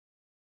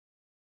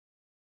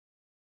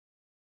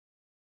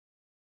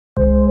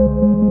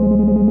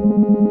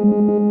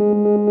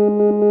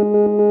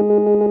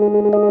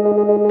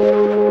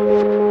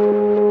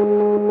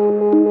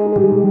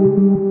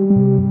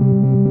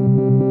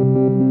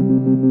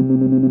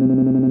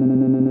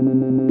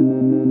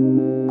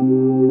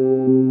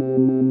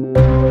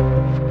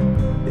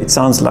It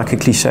sounds like a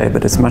cliche,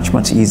 but it's much,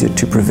 much easier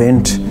to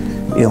prevent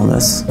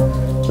illness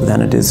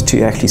than it is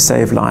to actually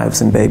save lives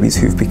in babies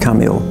who've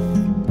become ill.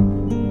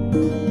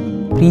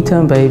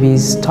 Preterm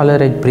babies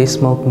tolerate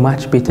breast milk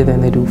much better than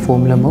they do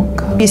formula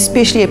milk.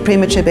 Especially a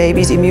premature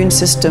baby's immune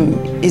system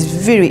is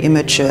very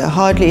immature,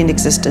 hardly in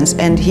existence,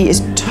 and he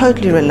is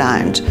totally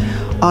reliant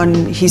on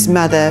his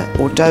mother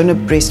or donor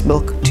breast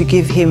milk to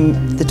give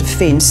him the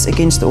defense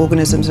against the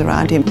organisms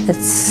around him.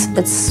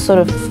 It's sort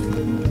of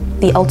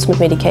the ultimate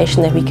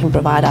medication that we can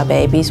provide our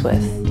babies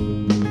with.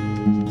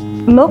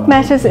 Milk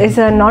Matters is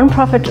a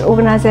non-profit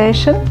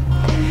organization.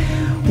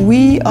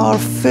 We are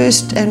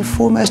first and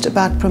foremost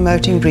about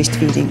promoting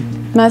breastfeeding.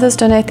 Mothers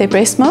donate their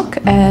breast milk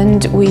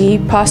and we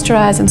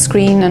pasteurize and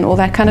screen and all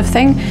that kind of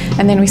thing,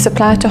 and then we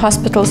supply it to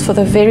hospitals for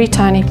the very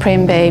tiny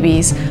prem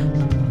babies.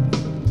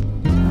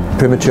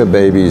 Premature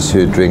babies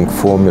who drink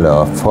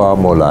formula are far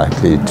more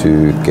likely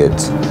to get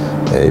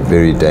a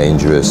very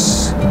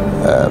dangerous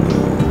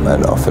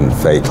and often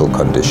fatal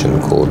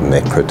condition called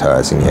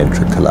necrotizing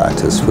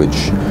enterocolitis,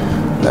 which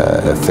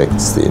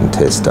affects the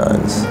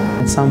intestines.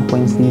 At some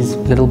points these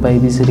little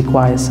babies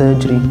require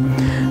surgery,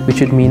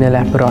 which would mean a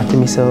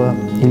laparotomy, so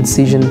an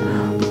incision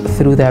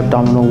through the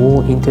abdominal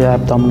wall into the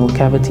abdominal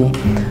cavity.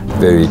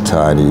 Very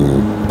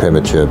tiny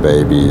premature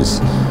babies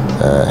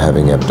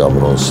having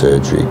abdominal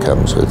surgery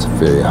comes with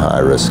very high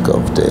risk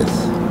of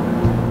death.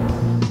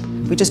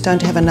 We just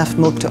don't have enough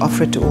milk to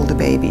offer it to all the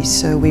babies,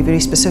 so we're very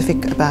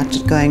specific about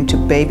going to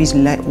babies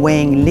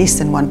weighing less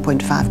than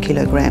 1.5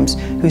 kilograms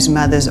whose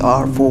mothers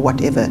are, for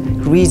whatever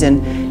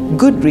reason,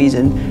 good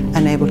reason,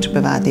 unable to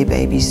provide their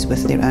babies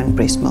with their own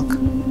breast milk.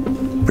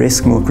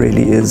 Breast milk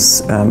really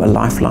is a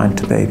lifeline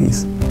to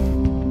babies.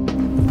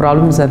 The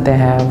problems that they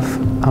have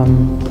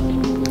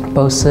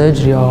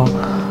post-surgery are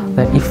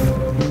that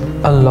if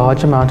a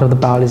large amount of the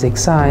bowel is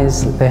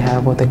excised, they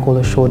have what they call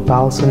a short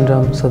bowel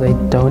syndrome, so they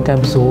don't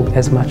absorb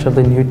as much of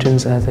the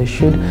nutrients as they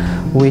should,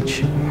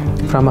 which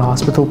from a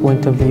hospital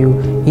point of view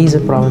is a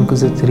problem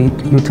because it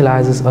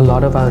utilizes a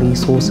lot of our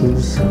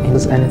resources,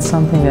 and it's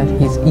something that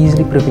is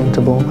easily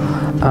preventable,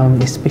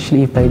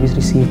 especially if babies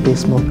receive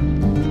breast milk.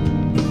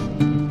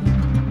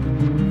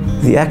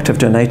 The act of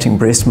donating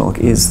breast milk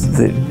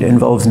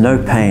involves no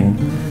pain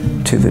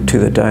to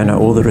the donor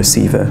or the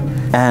receiver,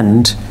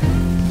 and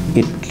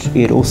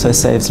it also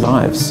saves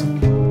lives.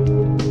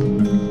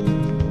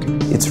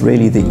 It's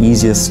really the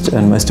easiest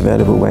and most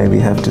available way we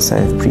have to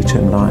save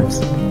preterm lives.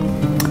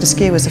 The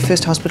Scare was the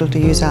first hospital to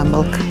use our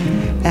milk,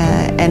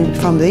 and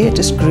from there it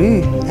just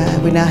grew.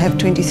 We now have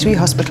 23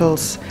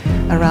 hospitals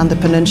around the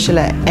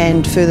peninsula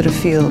and further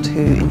afield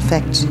who in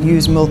fact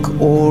use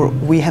milk, or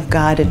we have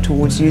guided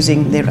towards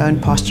using their own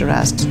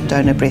pasteurized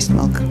donor breast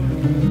milk.